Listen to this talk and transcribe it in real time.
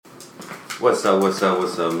What's up,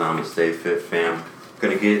 Namaste Fit fam.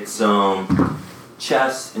 Gonna get some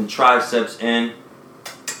chest and triceps in.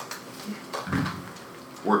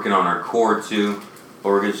 Working on our core too. But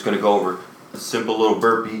we're just gonna go over a simple little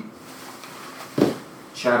burpee.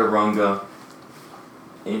 Chaturanga.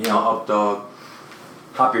 Inhale, up dog.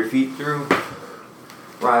 Hop your feet through.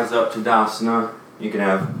 Rise up to Dandasana. You can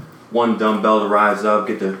have one dumbbell to rise up.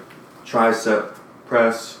 Get the tricep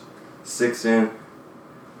press. 6 in.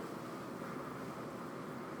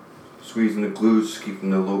 Squeezing the glutes, keeping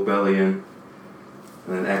the low belly in. And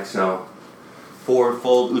then exhale. Forward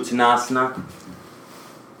fold Uttanasana.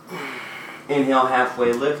 Inhale,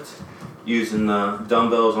 halfway lift. Using the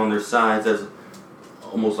dumbbells on their sides as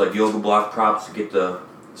almost like yoga block props to get the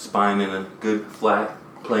spine in a good flat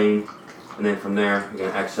plane. And then from there, you're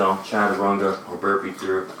going to exhale, Chaturanga or Burpee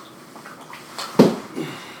through.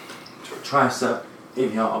 Tricep.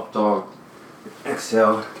 Inhale, up dog.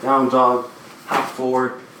 Exhale, down dog. Hop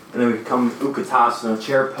forward. And then we can come Uttanasana,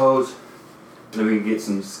 chair pose. And then we can get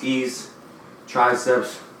some skis,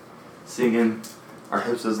 triceps, sinking our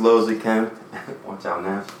hips as low as we can. Watch out,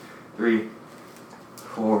 Nash. 3,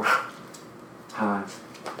 4, 5,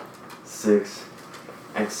 6.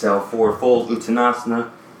 Exhale, forward fold,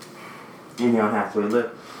 Uttanasana. Inhale, halfway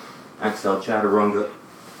lift. Exhale, Chaturanga.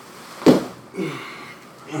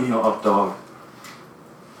 Inhale, up dog.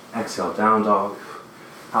 Exhale, down dog.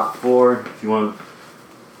 Hop forward if you want.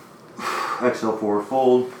 Exhale, forward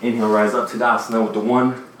fold. Inhale, rise up to Dandasana with the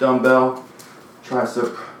one dumbbell.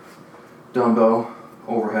 Tricep, dumbbell,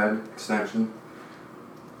 overhead extension.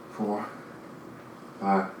 4,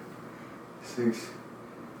 5, 6,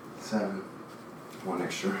 7. One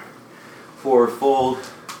extra. Forward fold.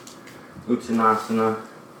 Uttanasana.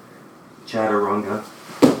 Chaturanga.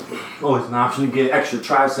 Always an option to get extra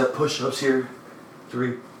tricep push-ups here.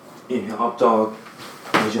 3. Inhale, up dog.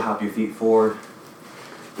 As you hop your feet forward.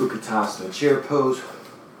 Uttanasana, chair pose.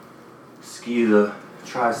 Ski the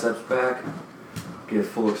triceps back. Get a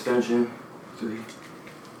full extension. 3,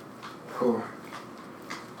 4.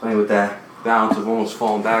 Playing with that balance of almost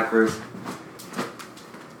falling backwards.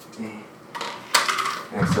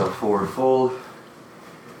 Exhale, forward fold.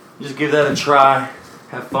 Just give that a try.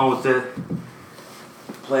 Have fun with it.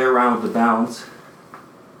 Play around with the balance.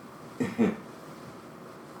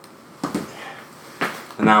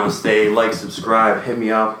 Namaste. Like, subscribe, hit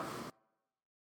me up.